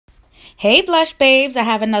Hey blush babes, I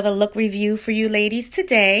have another look review for you ladies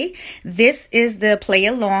today. This is the play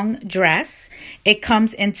along dress. It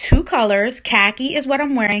comes in two colors. Khaki is what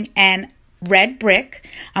I'm wearing and red brick.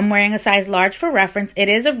 I'm wearing a size large for reference. It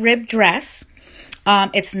is a ribbed dress.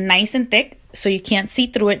 It's nice and thick so you can't see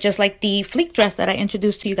through it, just like the fleek dress that I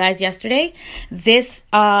introduced to you guys yesterday. This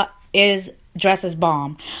dress is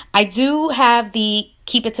bomb. I do have the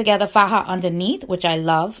keep it together faja underneath, which I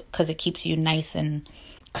love because it keeps you nice and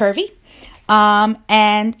curvy.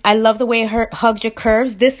 And I love the way it hugs your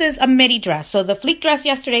curves. This is a midi dress. So the fleek dress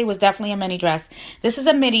yesterday was definitely a midi dress. This is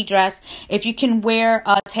a midi dress. If you can wear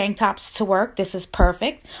tank tops to work, this is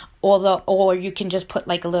perfect. Or you can just put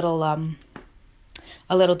like a little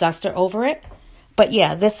duster over it. But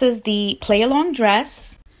yeah, this is the play along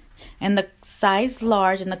dress and the size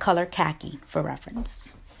large and the color khaki for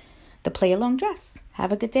reference. The play along dress.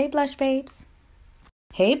 Have a good day, blush babes.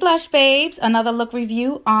 Hey blush babes, another look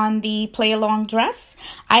review on the play along dress.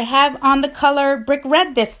 I have on the color brick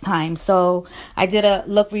red this time. So I did a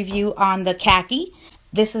look review on the khaki.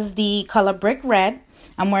 This is the color brick red.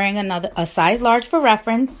 I'm wearing a size large for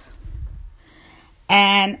reference.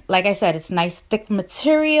 And like I said, it's nice thick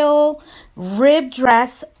material, ribbed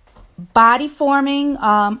dress, body forming.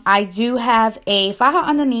 I do have a faja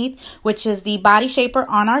underneath, which is the body shaper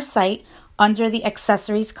on our site under the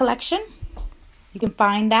accessories collection. You can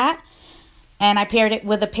find that. And I paired it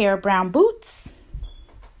with a pair of brown boots.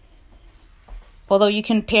 Although you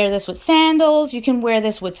can pair this with sandals. You can wear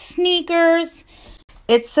this with sneakers.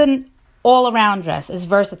 It's an all-around dress. It's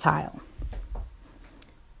versatile.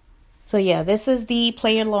 So yeah, this is the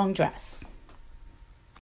play along dress.